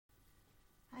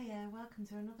Hiya, welcome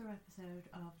to another episode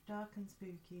of Dark and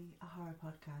Spooky, a horror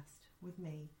podcast with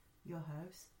me, your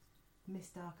host, Miss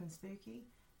Dark and Spooky,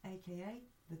 aka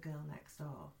the girl next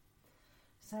door.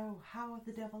 So, how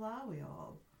the devil are we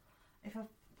all? If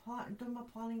I've done my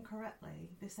planning correctly,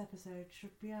 this episode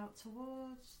should be out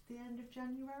towards the end of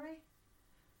January.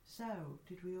 So,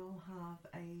 did we all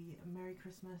have a Merry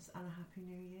Christmas and a Happy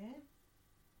New Year?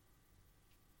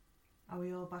 Are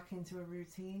we all back into a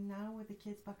routine now with the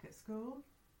kids back at school?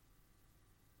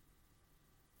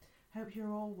 Hope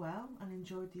you're all well and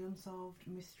enjoyed the Unsolved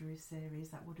Mysteries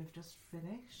series that would have just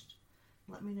finished.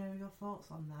 Let me know your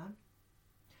thoughts on that.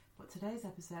 But today's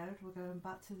episode, we're going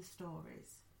back to the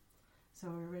stories. So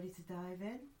we're ready to dive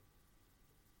in?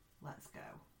 Let's go.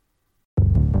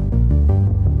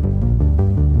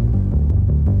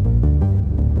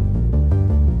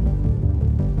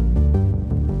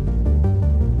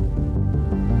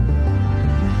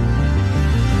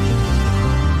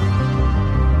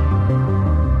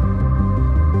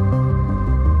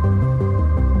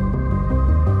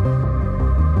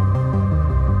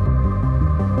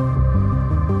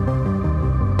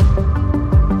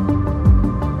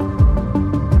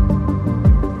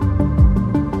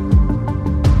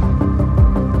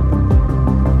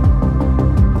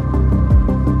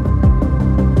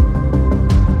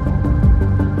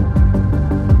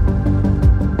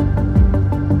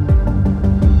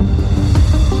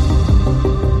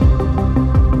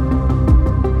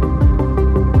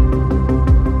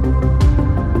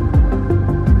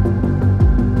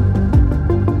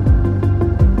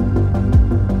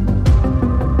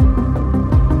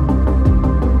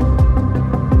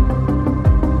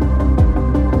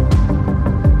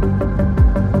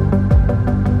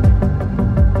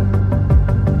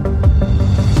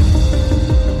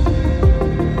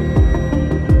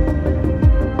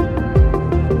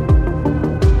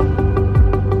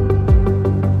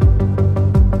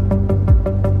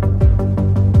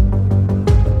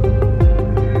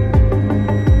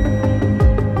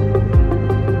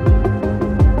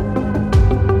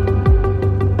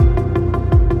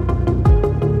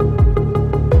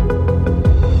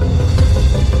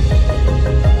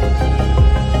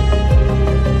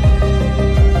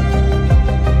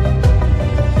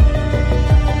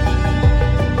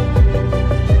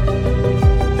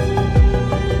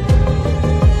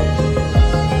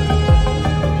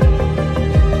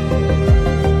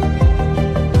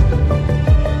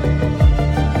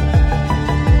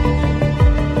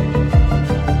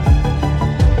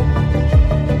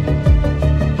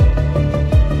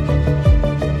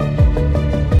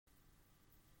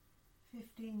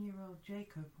 15-year-old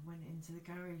Jacob went into the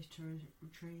garage to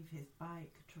retrieve his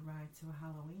bike to ride to a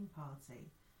Halloween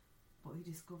party, but he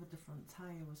discovered the front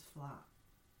tyre was flat.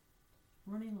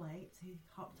 Running late, he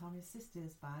hopped on his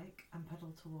sister's bike and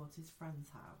pedalled towards his friend's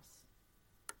house.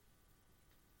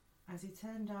 As he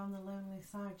turned down the lonely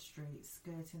side street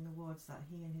skirting the woods that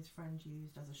he and his friend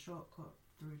used as a shortcut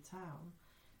through town,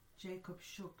 Jacob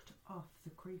shook off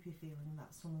the creepy feeling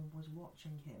that someone was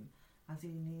watching him as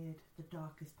he neared the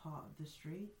darkest part of the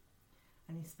street,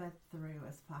 and he sped through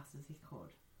as fast as he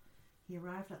could. He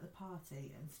arrived at the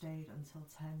party and stayed until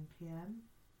 10 p.m.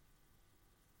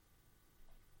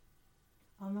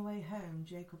 On the way home,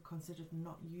 Jacob considered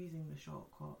not using the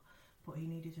shortcut, but he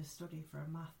needed to study for a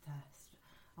math test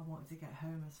and wanted to get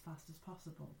home as fast as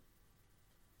possible.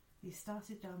 He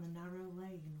started down the narrow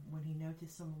lane when he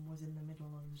noticed someone was in the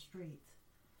middle of the street.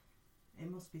 It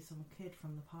must be some kid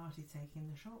from the party taking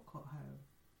the shortcut home.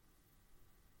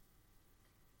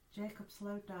 Jacob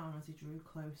slowed down as he drew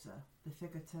closer. The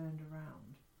figure turned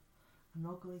around. An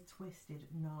ugly, twisted,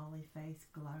 gnarly face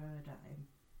glared at him.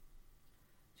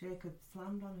 Jacob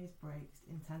slammed on his brakes,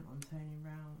 intent on turning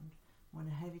round, when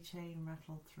a heavy chain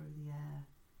rattled through the air.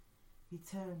 He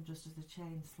turned just as the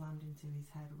chain slammed into his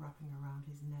head, wrapping around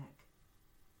his neck.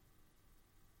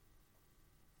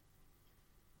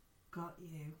 "Got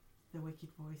you," the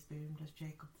wicked voice boomed as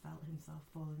Jacob felt himself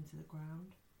falling to the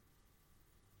ground.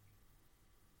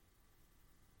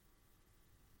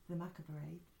 The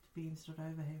macabre being stood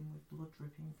over him with blood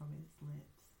dripping from his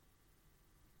lips.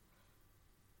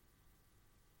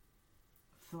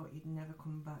 "Thought you'd never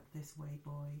come back this way,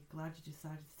 boy. Glad you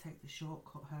decided to take the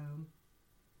shortcut home."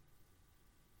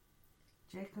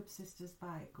 Jacob's sister's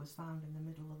bike was found in the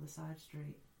middle of the side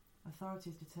street.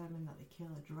 Authorities determined that the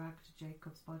killer dragged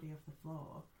Jacob's body off the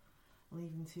floor,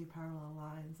 leaving two parallel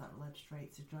lines that led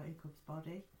straight to Jacob's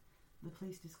body. The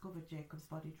police discovered Jacob's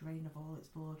body drained of all its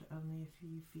blood only a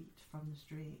few feet from the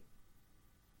street.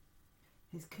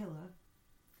 His killer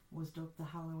was dubbed the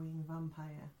Halloween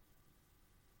Vampire,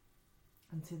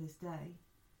 and to this day,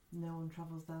 no one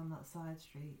travels down that side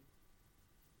street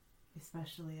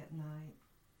especially at night.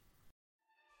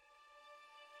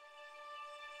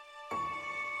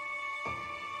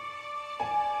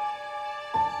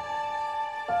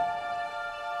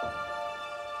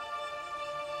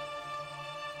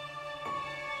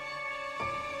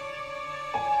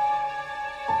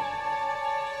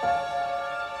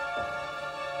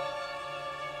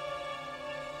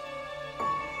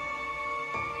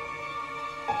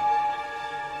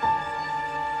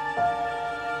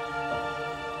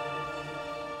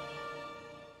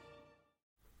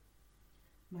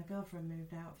 My girlfriend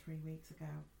moved out 3 weeks ago.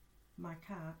 My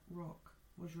cat, Rook,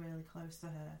 was really close to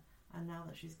her, and now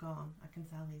that she's gone, I can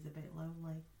tell he's a bit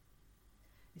lonely,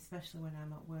 especially when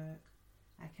I'm at work.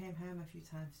 I came home a few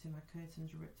times to my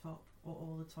curtains ripped up or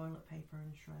all the toilet paper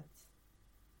in shreds.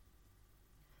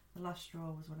 The last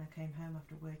straw was when I came home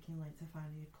after working late to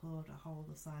find he had clawed a hole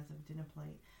the size of a dinner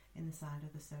plate in the side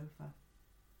of the sofa.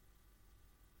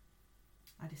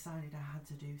 I decided I had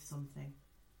to do something.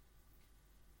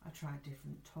 I tried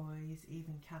different toys,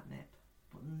 even catnip,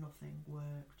 but nothing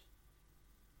worked.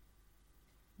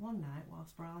 One night,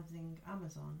 whilst browsing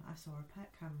Amazon, I saw a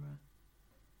pet camera.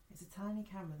 It's a tiny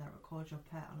camera that records your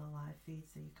pet on a live feed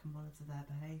so you can monitor their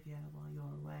behaviour while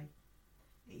you're away.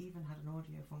 It even had an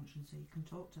audio function so you can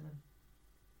talk to them.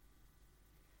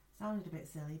 Sounded a bit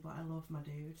silly, but I love my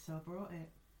dude, so I brought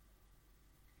it.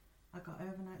 I got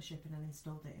overnight shipping and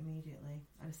installed it immediately.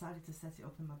 I decided to set it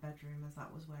up in my bedroom as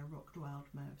that was where Rook dwelled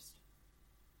most.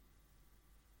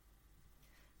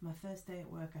 My first day at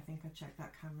work, I think I checked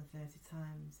that camera 30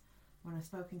 times. When I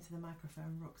spoke into the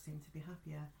microphone, Rook seemed to be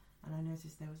happier, and I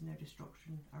noticed there was no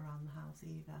destruction around the house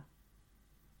either.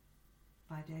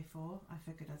 By day 4, I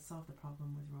figured I'd solved the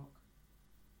problem with Rook.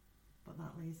 But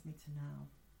that leads me to now.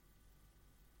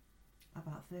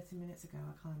 About 30 minutes ago,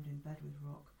 I climbed in bed with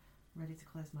Rook, ready to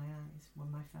close my eyes, when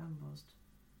my phone buzzed.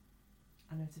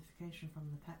 A notification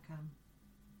from the pet cam.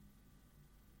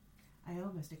 I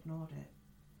almost ignored it.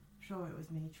 Sure, it was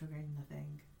me triggering the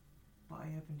thing, but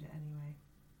I opened it anyway.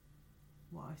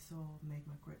 What I saw made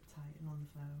my grip tighten on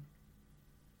the phone.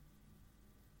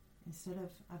 Instead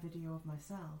of a video of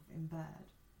myself in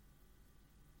bed,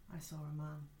 I saw a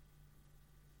man.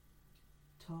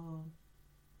 Tall,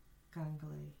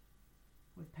 gangly,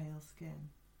 with pale skin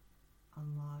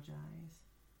and large eyes.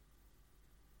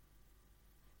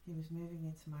 He was moving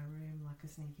into my room like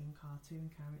a sneaking cartoon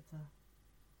character.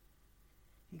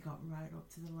 He got right up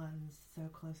to the lens, so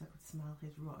close I could smell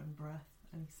his rotten breath,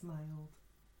 and he smiled.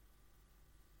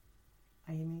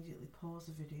 I immediately paused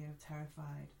the video,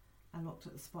 terrified. I looked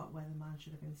at the spot where the man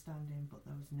should have been standing, but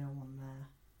there was no one there.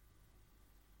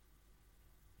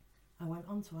 I went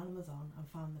onto Amazon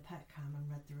and found the pet cam and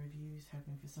read the reviews,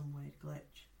 hoping for some weird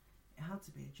glitch. It had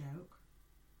to be a joke,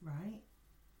 right?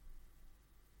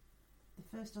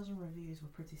 The first dozen reviews were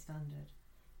pretty standard,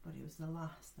 but it was the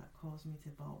last that caused me to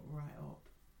bolt right up.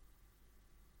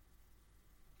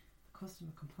 The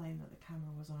customer complained that the camera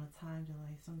was on a time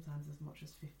delay, sometimes as much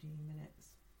as 15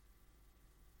 minutes.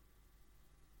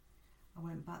 I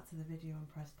went back to the video and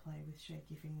pressed play with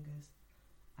shaky fingers.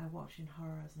 I watched in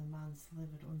horror as the man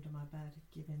slithered under my bed,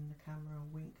 giving the camera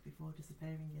a wink before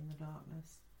disappearing in the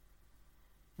darkness.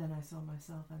 Then I saw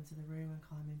myself enter the room and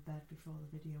climb in bed before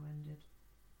the video ended.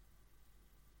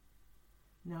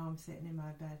 Now I'm sitting in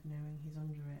my bed knowing he's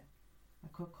under it. I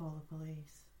could call the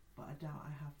police, but I doubt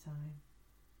I have time.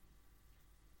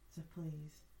 So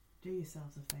please, do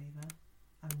yourselves a favour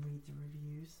and read the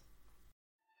reviews.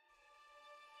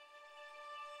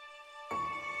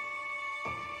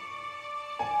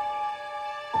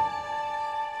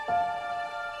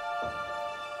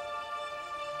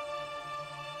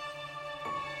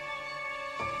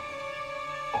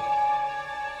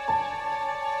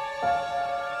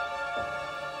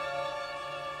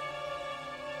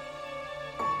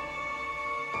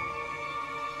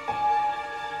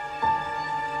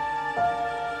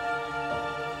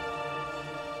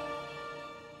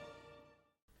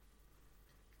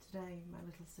 Today, my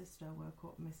little sister woke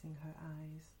up missing her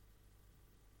eyes.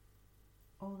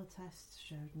 All the tests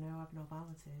showed no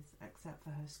abnormalities except for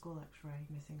her skull x-ray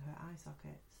missing her eye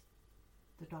sockets.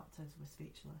 The doctors were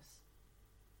speechless.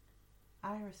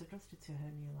 Iris adjusted to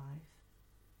her new life,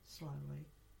 slowly.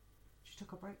 She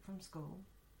took a break from school.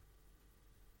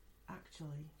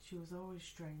 Actually, she was always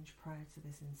strange prior to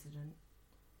this incident.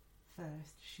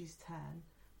 First, she's 10,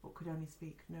 but could only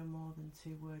speak no more than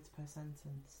 2 words per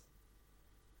sentence.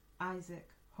 Isaac,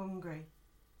 hungry.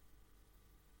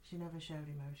 She never showed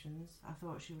emotions. I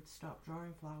thought she would stop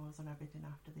drawing flowers and everything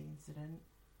after the incident.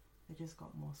 They just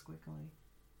got more squiggly.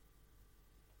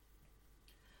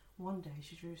 One day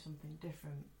she drew something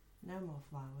different. No more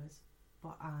flowers,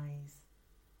 but eyes.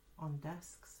 on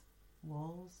desks,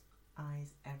 walls,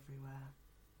 eyes everywhere.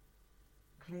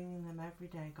 Cleaning them every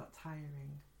day got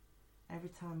tiring. Every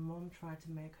time Mum tried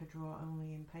to make her draw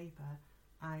only in paper,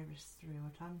 Iris threw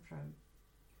a tantrum.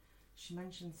 She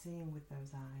mentioned seeing with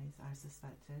those eyes, I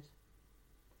suspected.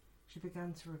 She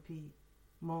began to repeat,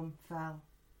 "Mum fell."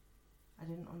 I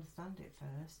didn't understand it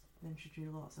first, then she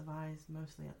drew lots of eyes,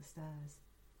 mostly at the stairs.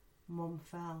 "Mum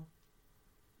fell."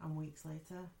 And weeks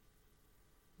later,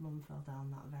 Mum fell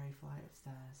down that very flight of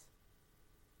stairs.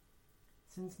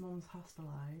 Since Mum's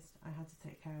hospitalised, I had to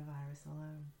take care of Iris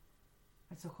alone.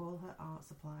 I took all her art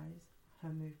supplies.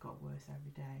 Her mood got worse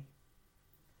every day.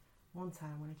 One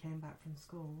time when I came back from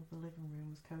school, the living room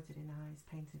was coated in eyes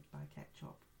painted by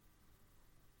ketchup.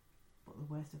 But the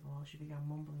worst of all, she began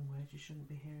mumbling words you shouldn't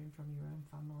be hearing from your own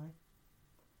family.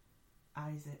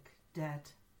 Isaac,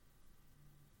 dead.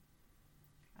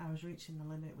 I was reaching the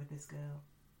limit with this girl.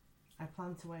 I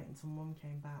planned to wait until Mum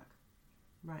came back.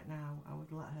 Right now, I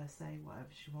would let her say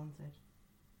whatever she wanted.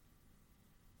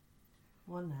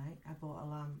 One night, I bought a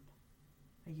lamp.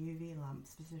 A UV lamp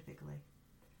specifically.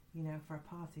 You know, for a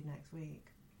party next week.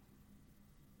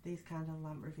 These kind of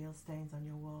lamp reveal stains on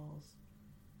your walls.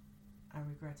 I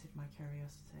regretted my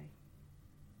curiosity.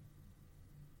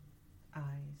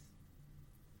 Eyes.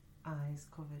 Eyes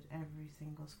covered every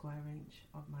single square inch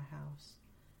of my house,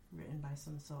 written by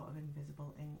some sort of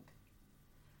invisible ink.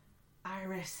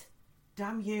 "Iris!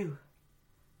 Damn you!"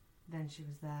 Then she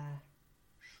was there,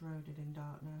 shrouded in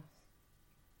darkness.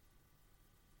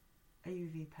 "A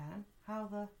UV pen? How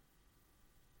the—"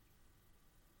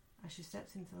 As she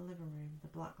stepped into the living room, the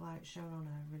black light shone on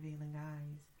her, revealing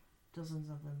eyes, dozens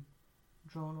of them,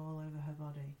 drawn all over her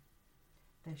body.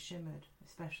 They shimmered,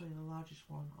 especially the largest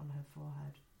one on her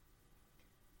forehead.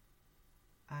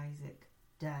 "Isaac,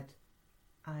 dead.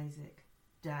 Isaac,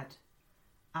 dead.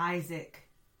 Isaac,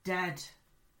 dead!"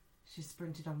 She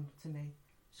sprinted on to me,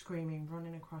 screaming,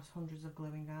 running across hundreds of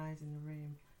glowing eyes in the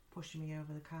room, pushing me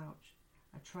over the couch.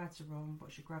 I tried to run,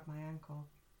 but she grabbed my ankle.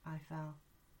 I fell.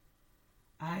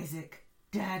 "Isaac,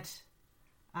 dead!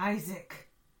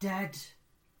 Isaac, dead!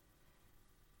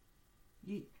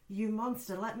 You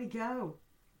monster, let me go!"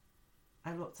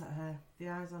 I looked at her. The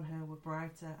eyes on her were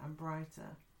brighter and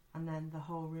brighter, and then the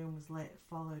whole room was lit,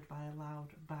 followed by a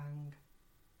loud bang.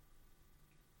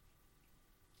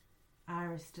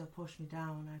 Iris still pushed me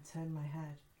down. I turned my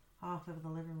head. Half of the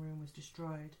living room was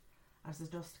destroyed. As the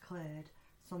dust cleared,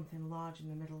 something large in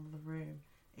the middle of the room.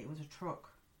 It was a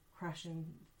truck,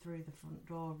 crashing through the front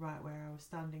door right where I was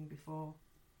standing before.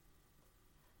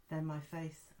 Then my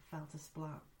face fell to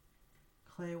splat.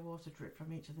 Clear water dripped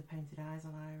from each of the painted eyes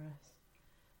on Iris.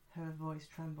 Her voice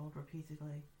trembled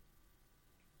repeatedly.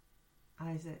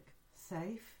 "Isaac,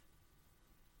 safe?"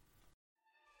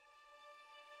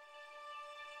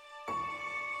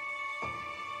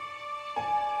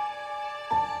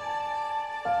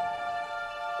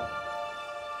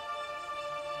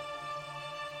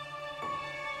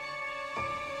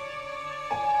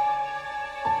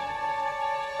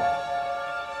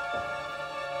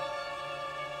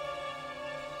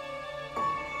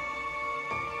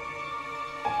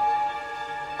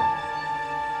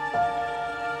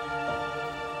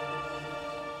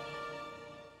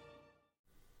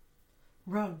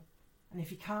 "Run, and if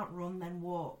you can't run, then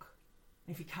walk.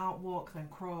 And if you can't walk, then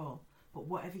crawl. But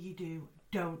whatever you do,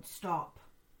 don't stop."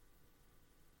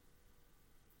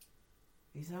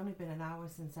 It's only been an hour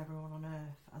since everyone on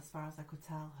Earth, as far as I could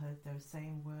tell, heard those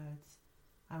same words.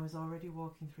 I was already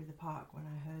walking through the park when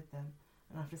I heard them,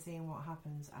 and after seeing what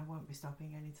happens, I won't be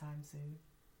stopping anytime soon.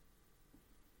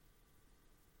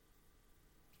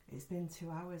 It's been 2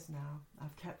 hours now.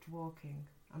 I've kept walking.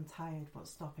 I'm tired, but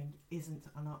stopping isn't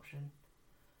an option.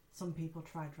 Some people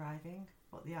try driving,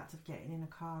 but the act of getting in a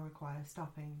car requires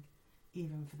stopping,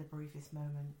 even for the briefest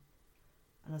moment.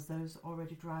 And as those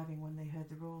already driving when they heard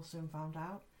the rules soon found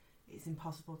out, it's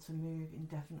impossible to move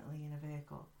indefinitely in a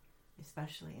vehicle,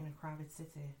 especially in a crowded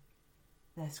city.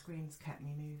 Their screams kept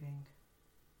me moving.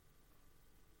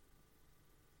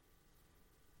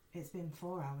 It's been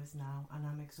 4 hours now, and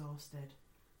I'm exhausted,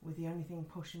 with the only thing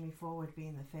pushing me forward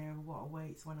being the fear of what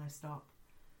awaits when I stop.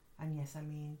 And yes, I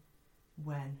mean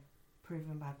when,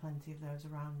 proven by plenty of those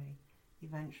around me.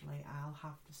 Eventually I'll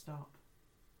have to stop.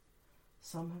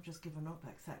 Some have just given up,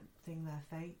 accepting their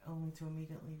fate, only to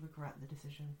immediately regret the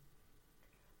decision.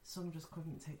 Some just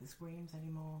couldn't take the screams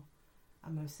anymore,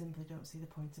 and most simply don't see the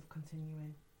point of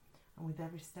continuing. And with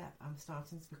every step I'm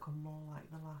starting to become more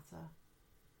like the latter.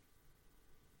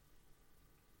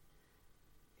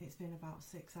 It's been about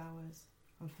 6 hours,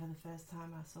 and for the first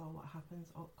time I saw what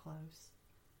happens up close.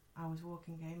 I was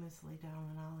walking aimlessly down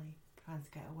an alley, trying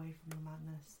to get away from the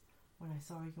madness, when I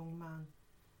saw a young man,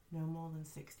 no more than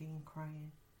 16,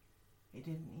 crying. It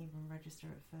didn't even register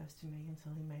at first to me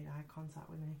until he made eye contact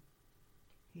with me.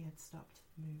 He had stopped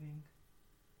moving.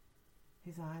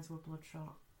 His eyes were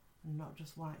bloodshot, and not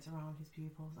just whites around his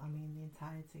pupils, I mean the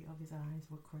entirety of his eyes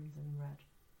were crimson red.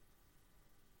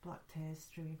 Black tears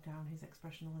streamed down his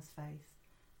expressionless face,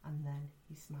 and then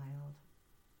he smiled.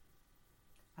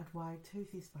 A wide,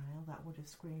 toothy smile that would have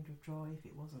screamed with joy if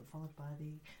it wasn't followed by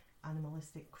the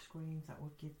animalistic screams that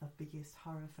would give the biggest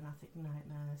horror fanatic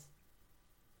nightmares.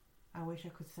 I wish I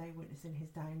could say witnessing his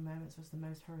dying moments was the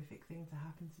most horrific thing to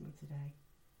happen to me today,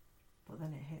 but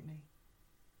then it hit me.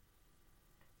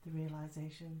 The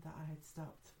realisation that I had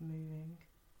stopped moving.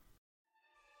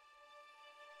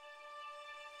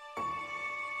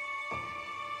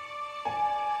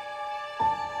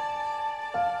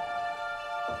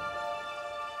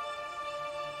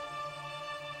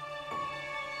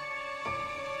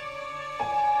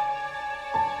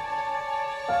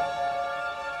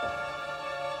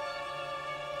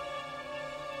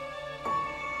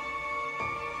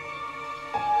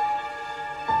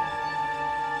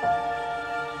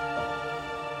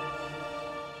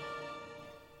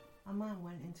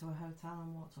 To a hotel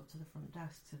and walked up to the front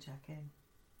desk to check in.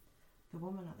 The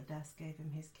woman at the desk gave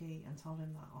him his key and told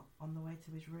him that on the way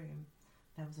to his room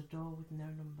there was a door with no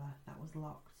number that was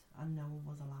locked and no one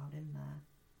was allowed in there.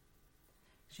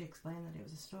 She explained that it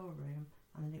was a storeroom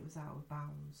and that it was out of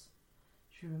bounds.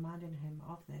 She reminded him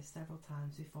of this several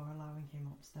times before allowing him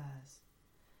upstairs.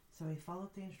 So he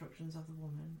followed the instructions of the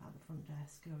woman at the front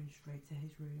desk, going straight to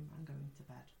his room and going to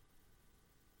bed.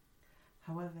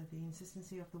 However, the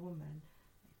insistency of the woman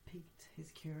piqued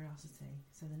his curiosity,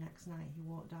 so the next night he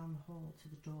walked down the hall to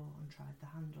the door and tried the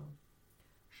handle.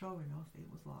 Sure enough, it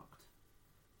was locked.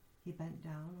 He bent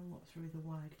down and looked through the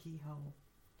wide keyhole.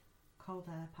 Cold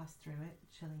air passed through it,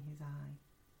 chilling his eye.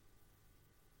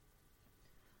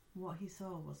 What he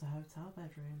saw was a hotel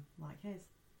bedroom, like his,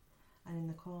 and in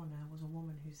the corner was a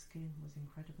woman whose skin was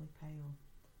incredibly pale.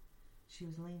 She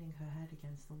was leaning her head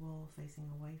against the wall,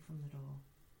 facing away from the door.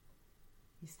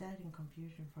 He stared in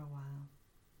confusion for a while.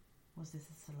 Was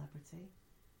this a celebrity?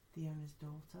 The owner's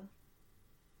daughter?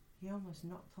 He almost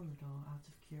knocked on the door out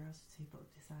of curiosity,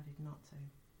 but decided not to.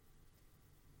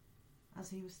 As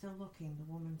he was still looking,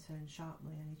 the woman turned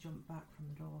sharply and he jumped back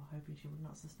from the door, hoping she would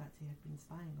not suspect he had been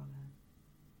spying on her.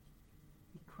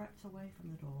 He crept away from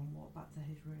the door and walked back to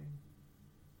his room.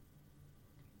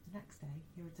 The next day,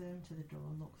 he returned to the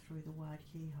door and looked through the wide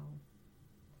keyhole.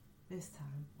 This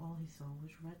time, all he saw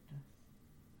was redness.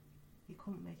 He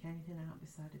couldn't make anything out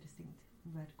beside a distinct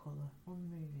red colour,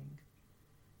 unmoving.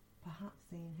 Perhaps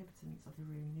the inhabitants of the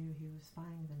room knew he was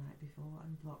spying the night before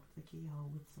and blocked the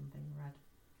keyhole with something red.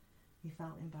 He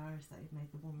felt embarrassed that he'd made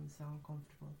the woman so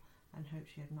uncomfortable and hoped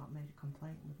she had not made a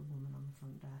complaint with the woman on the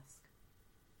front desk.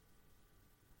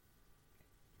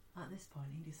 At this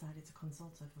point, he decided to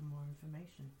consult her for more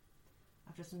information.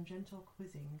 After some gentle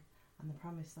quizzing and the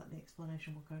promise that the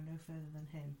explanation would go no further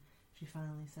than him, she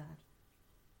finally said,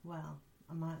 "Well,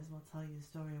 I might as well tell you the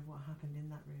story of what happened in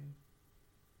that room.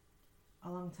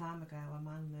 A long time ago, a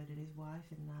man murdered his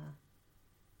wife in there.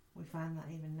 We find that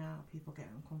even now people get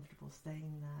uncomfortable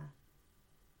staying there.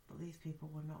 But these people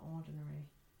were not ordinary.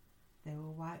 They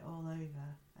were white all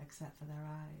over, except for their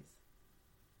eyes,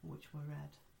 which were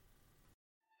red."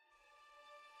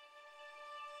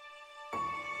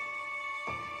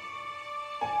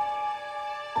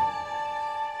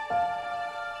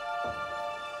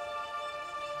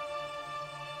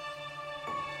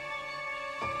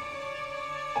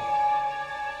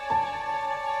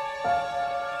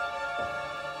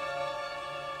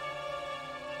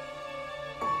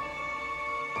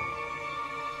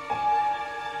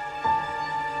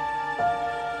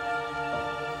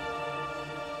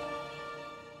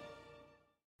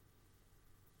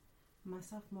 My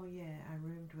sophomore year, I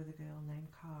roomed with a girl named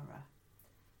Cara.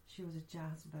 She was a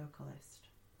jazz vocalist,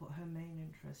 but her main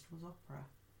interest was opera.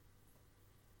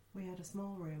 We had a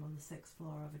small room on the 6th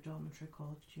floor of a dormitory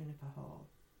called Juniper Hall.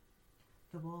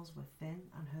 The walls were thin,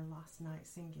 and her last night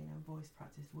singing and voice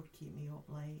practice would keep me up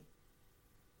late.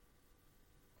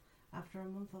 After a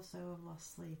month or so of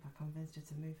lost sleep, I convinced her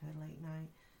to move her late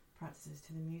night practices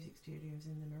to the music studios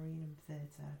in the Marine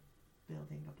Theatre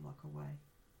building a block away.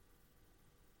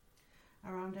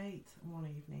 Around 8 one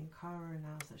evening, Cara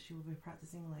announced that she would be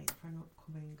practicing late for an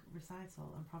upcoming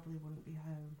recital and probably wouldn't be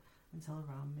home until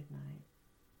around midnight.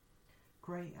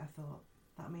 Great, I thought.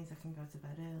 That means I can go to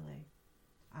bed early.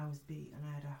 I was beat and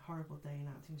I had a horrible day in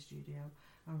acting studio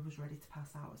and was ready to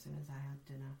pass out as soon as I had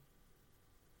dinner.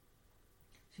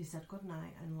 She said good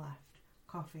night and left,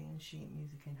 coffee and sheet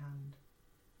music in hand.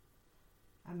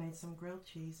 I made made some grilled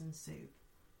cheese and soup,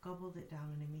 gobbled it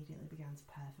down and immediately began to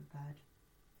prepare for bed.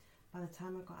 By the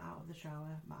time I got out of the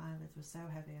shower, my eyelids were so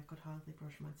heavy I could hardly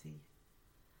brush my teeth.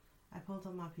 I pulled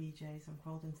on my PJs and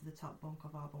crawled into the top bunk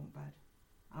of our bunk bed.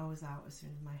 I was out as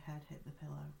soon as my head hit the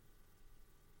pillow.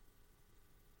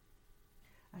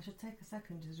 I should take a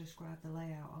second to describe the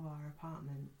layout of our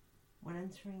apartment. When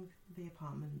entering the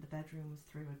apartment, the bedroom was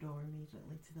through a door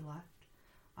immediately to the left.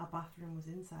 Our bathroom was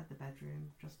inside the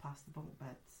bedroom, just past the bunk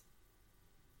beds.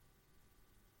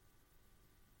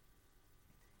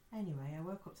 Anyway, I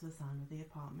woke up to the sound of the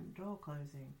apartment door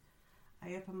closing.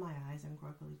 I opened my eyes and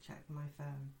groggily checked my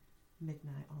phone.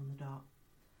 Midnight on the dot.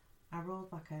 I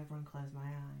rolled back over and closed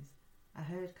my eyes. I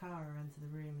heard Cara enter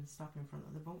the room and stop in front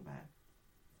of the bunk bed.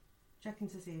 Checking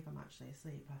to see if I'm actually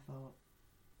asleep, I thought.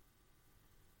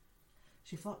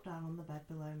 She flopped down on the bed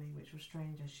below me, which was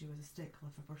strange as she was a stickler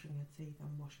for brushing her teeth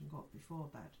and washing up before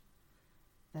bed.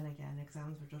 Then again,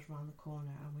 exams were just round the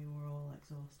corner and we were all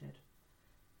exhausted.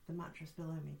 The mattress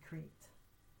below me creaked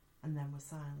and then was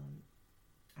silent.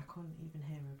 I couldn't even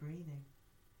hear her breathing.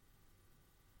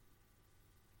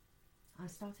 I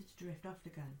started to drift off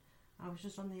again. I was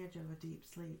just on the edge of a deep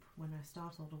sleep when I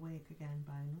startled awake again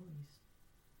by a noise.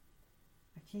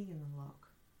 A key in the lock,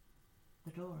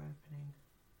 the door opening,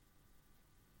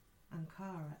 and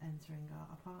Cara entering our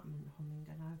apartment humming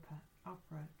an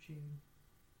opera tune.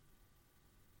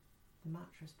 The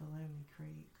mattress below me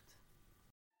creaked.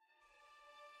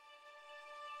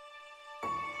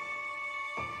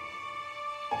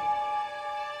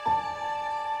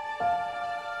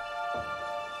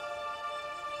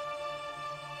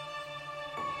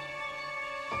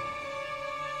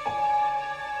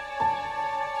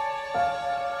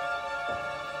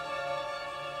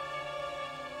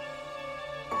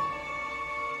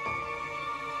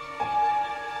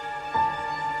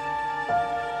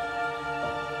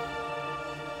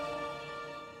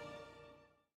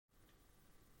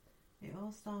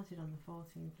 Started on the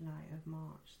 14th night of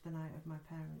March, the night of my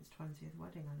parents' 20th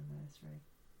wedding anniversary.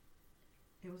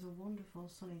 It was a wonderful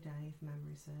sunny day, if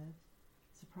memory serves,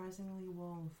 surprisingly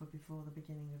warm for before the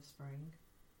beginning of spring.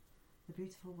 The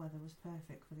beautiful weather was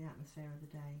perfect for the atmosphere of the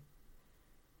day.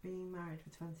 Being married for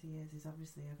 20 years is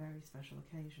obviously a very special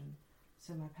occasion,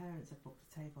 so my parents had booked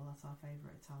a table at our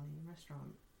favourite Italian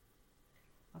restaurant.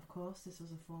 Of course, this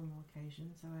was a formal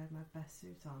occasion, so I had my best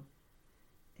suit on.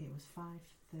 It was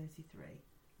 5:33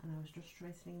 and I was just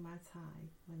straightening my tie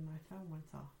when my phone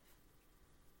went off.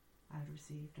 I had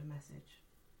received a message.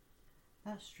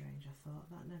 That's strange, I thought,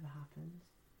 that never happens.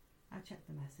 I checked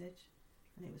the message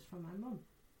and it was from my mum.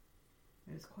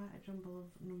 It was quite a jumble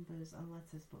of numbers and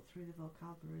letters, but through the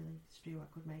vocabulary stew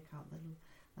I could make out the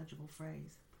legible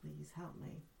phrase, "Please help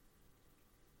me."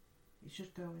 It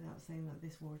should go without saying that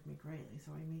this worried me greatly,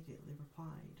 so I immediately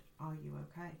replied, "Are you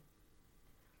okay?"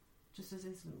 Just as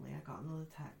instantly I got another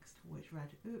text which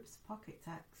read, "Oops, pocket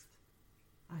text."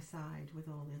 I sighed with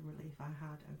all the relief I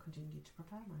had and continued to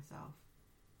prepare myself.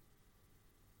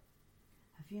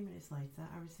 A few minutes later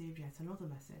I received yet another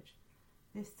message,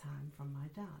 this time from my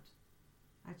dad.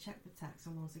 I checked the text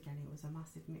and once again it was a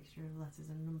massive mixture of letters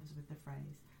and numbers with the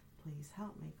phrase, "Please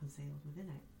help me," concealed within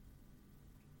it.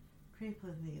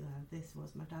 Creepily though, this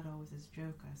was my dad always as a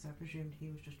joker, so I presumed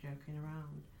he was just joking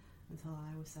around, until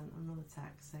I was sent another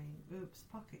text saying, "Oops,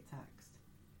 pocket text."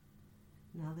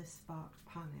 Now this sparked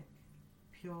panic,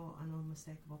 pure and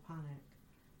unmistakable panic.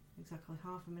 Exactly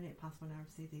half a minute passed when I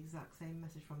received the exact same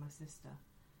message from my sister.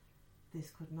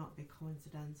 This could not be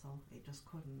coincidental, it just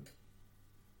couldn't.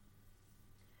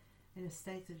 In a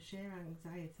state of sheer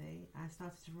anxiety, I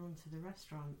started to run to the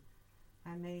restaurant.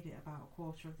 I made it about a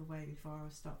quarter of the way before I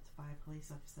was stopped by a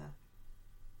police officer.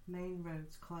 "Main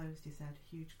roads closed," he said,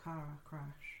 "huge car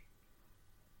crash."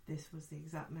 This was the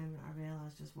exact moment I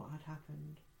realised just what had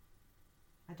happened.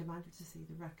 I demanded to see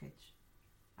the wreckage,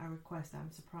 a request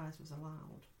I'm surprised was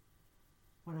allowed.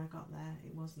 When I got there,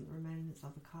 it wasn't the remains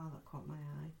of the car that caught my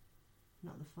eye,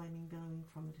 not the flaming billowing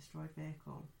from the destroyed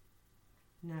vehicle.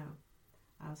 No,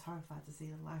 I was horrified to see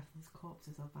the lifeless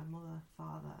corpses of my mother,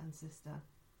 father and sister.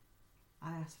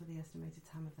 I asked for the estimated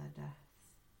time of their deaths.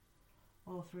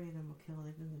 All three of them were killed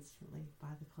instantly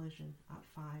by the collision at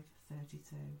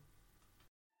 5:32.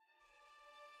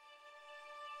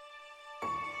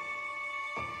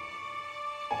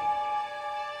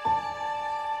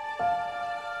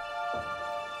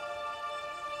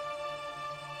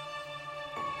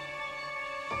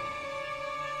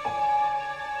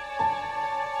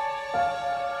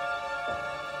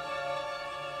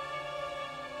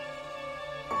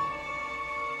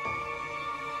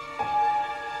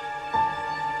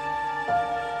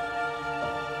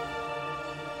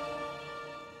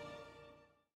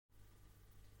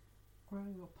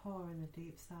 Growing up poor in the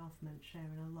deep south meant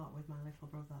sharing a lot with my little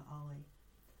brother Ollie.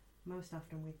 Most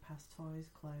often we'd pass toys,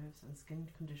 clothes and skin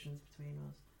conditions between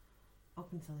us.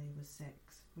 Up until he was 6,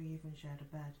 we even shared a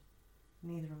bed.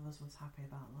 Neither of us was happy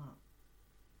about that.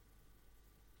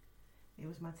 It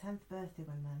was my 10th birthday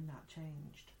when then that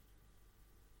changed.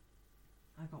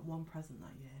 I got one present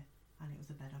that year, and it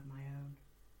was a bed of my own.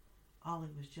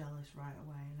 Ollie was jealous right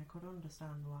away, and I could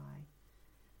understand why.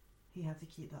 He had to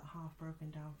keep that half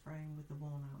broken down frame with the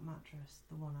worn out mattress.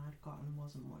 The one I'd gotten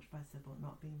wasn't much better, but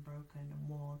not being broken and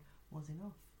worn was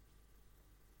enough.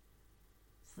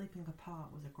 Sleeping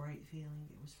apart was a great feeling.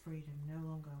 It was freedom. No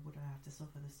longer would I have to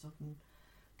suffer the sudden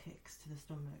kicks to the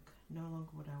stomach. No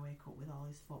longer would I wake up with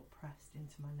Ollie's foot pressed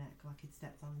into my neck like he'd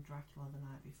stepped on Dracula the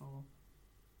night before.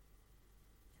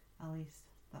 At least,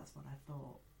 that's what I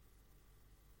thought.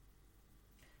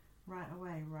 Right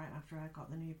away, right after I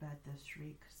got the new bed, the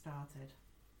shriek started.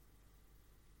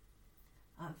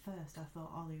 At first, I thought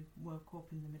Ollie woke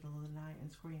up in the middle of the night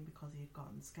and screamed because he had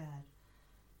gotten scared.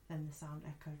 Then the sound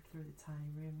echoed through the tiny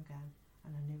room again,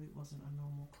 and I knew it wasn't a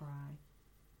normal cry.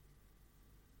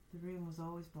 The room was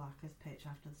always black as pitch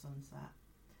after the sunset.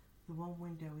 The one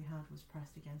window we had was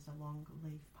pressed against a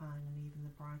long-leaf pine, and even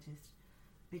the brightest,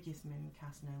 biggest moon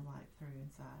cast no light through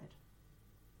inside.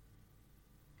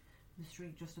 The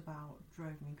shriek just about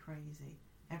drove me crazy.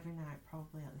 Every night,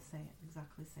 probably at the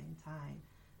exactly same time,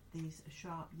 these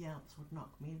sharp yelps would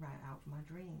knock me right out of my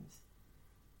dreams.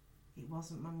 It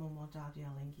wasn't my mum or dad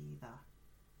yelling either.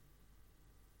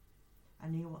 I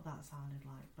knew what that sounded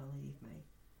like, believe me.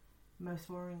 Most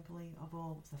worryingly of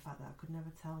all was the fact that I could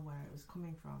never tell where it was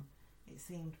coming from. It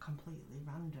seemed completely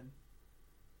random.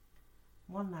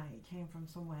 One night it came from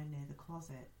somewhere near the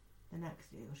closet. The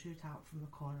next it would shoot out from the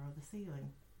corner of the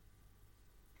ceiling.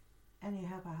 Any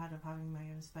hope I had of having my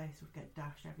own space would get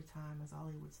dashed every time as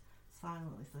Ollie would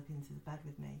silently slip into the bed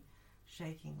with me,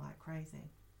 shaking like crazy.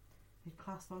 He'd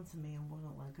clasp onto me and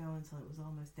wouldn't let go until it was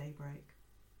almost daybreak.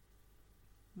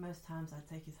 Most times I'd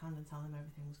take his hand and tell him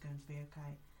everything was going to be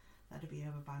okay, that it'd be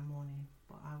over by morning,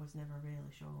 but I was never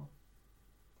really sure.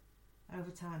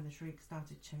 Over time the shriek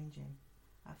started changing.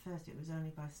 At first it was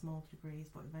only by small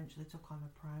degrees, but eventually took on a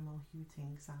primal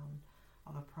hooting sound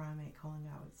of a primate calling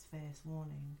out its fierce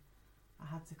warning. I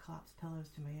had to collapse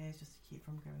pillows to my ears just to keep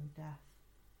from going deaf.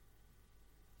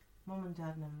 Mum and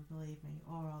Dad never believed me,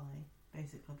 or Ollie,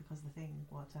 basically because the thing,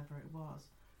 whatever it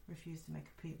was, refused to make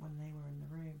a peep when they were in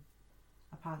the room.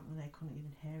 Apparently they couldn't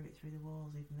even hear it through the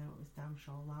walls, even though it was damn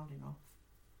sure loud enough.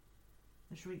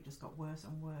 The shriek just got worse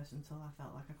and worse until I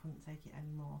felt like I couldn't take it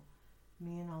anymore.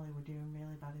 Me and Ollie were doing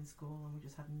really bad in school and we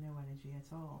just had no energy at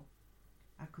all.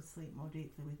 I could sleep more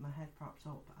deeply with my head propped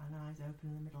up and eyes open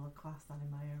in the middle of class than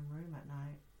in my own room at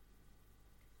night.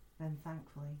 Then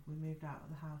thankfully we moved out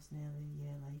of the house nearly a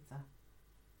year later.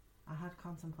 I had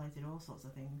contemplated all sorts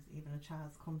of things, even a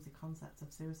child's clumsy concept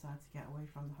of suicide to get away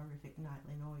from the horrific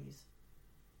nightly noise.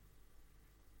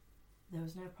 There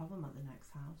was no problem at the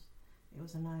next house. It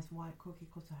was a nice white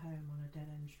cookie-cutter home on a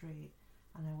dead-end street,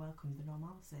 and I welcomed the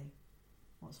normalcy.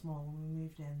 What's more, when we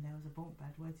moved in, there was a bunk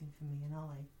bed waiting for me and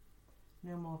Ollie.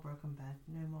 No more broken bed,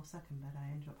 no more second bed I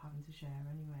ended up having to share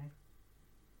anyway.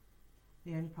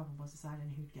 The only problem was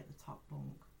deciding who'd get the top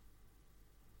bunk.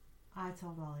 I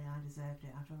told Ollie I deserved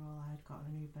it. After all, I had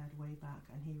gotten a new bed way back,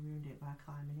 and he ruined it by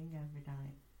climbing in every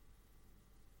night.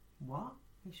 What?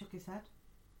 He shook his head.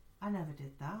 I never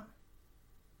did that.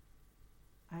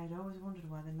 I had always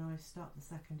wondered why the noise stopped the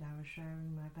second I was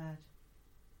sharing my bed.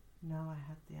 Now I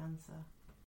had the answer.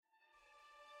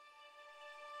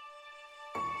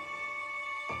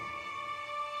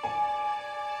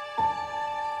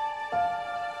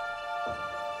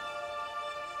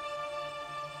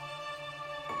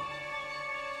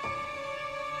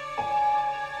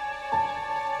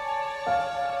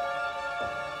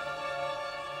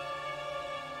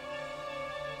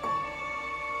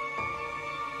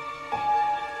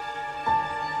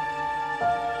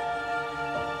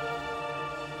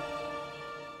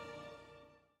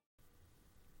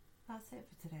 That's it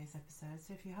for today's episode.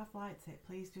 So if you have liked it,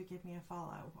 please do give me a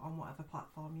follow on whatever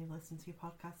platform you listen to your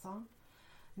podcasts on.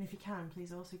 And if you can,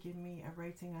 please also give me a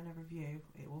rating and a review.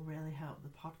 It will really help the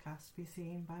podcast be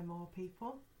seen by more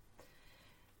people.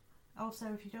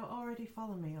 Also, if you don't already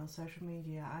follow me on social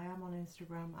media, I am on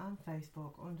Instagram and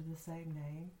Facebook under the same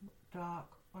name,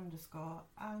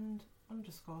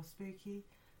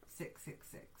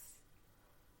 dark_and_spooky666.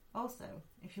 Also,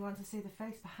 if you want to see the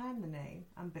face behind the name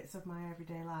and bits of my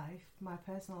everyday life, my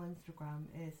personal Instagram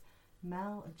is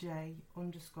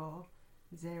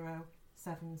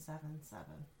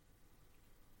melj_0777.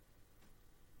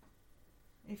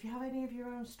 If you have any of your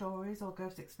own stories or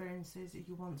ghost experiences that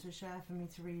you want to share for me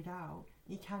to read out,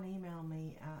 you can email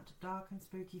me at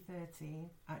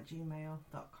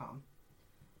darkandspooky13@gmail.com.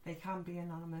 They can be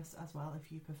anonymous as well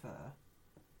if you prefer.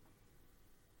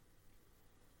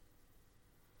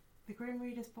 The Grim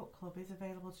Readers Book Club is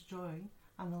available to join,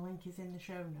 and the link is in the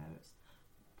show notes.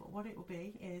 But what it will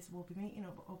be is we'll be meeting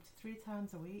up to 3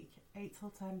 times a week, 8 till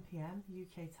 10 p.m.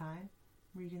 UK time,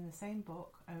 reading the same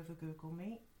book over Google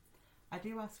Meet. I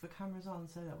do ask for cameras on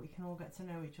so that we can all get to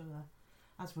know each other,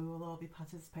 as we will all be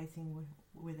participating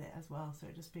with it as well, so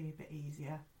it'll just be a bit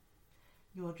easier.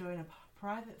 You will join a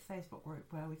private Facebook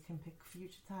group where we can pick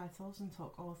future titles and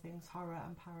talk all things horror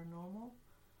and paranormal,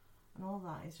 and all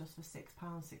that is just for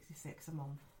 £6.66 a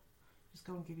month. Just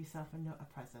go and give yourself a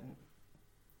present.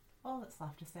 All that's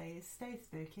left to say is stay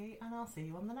spooky, and I'll see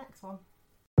you on the next one.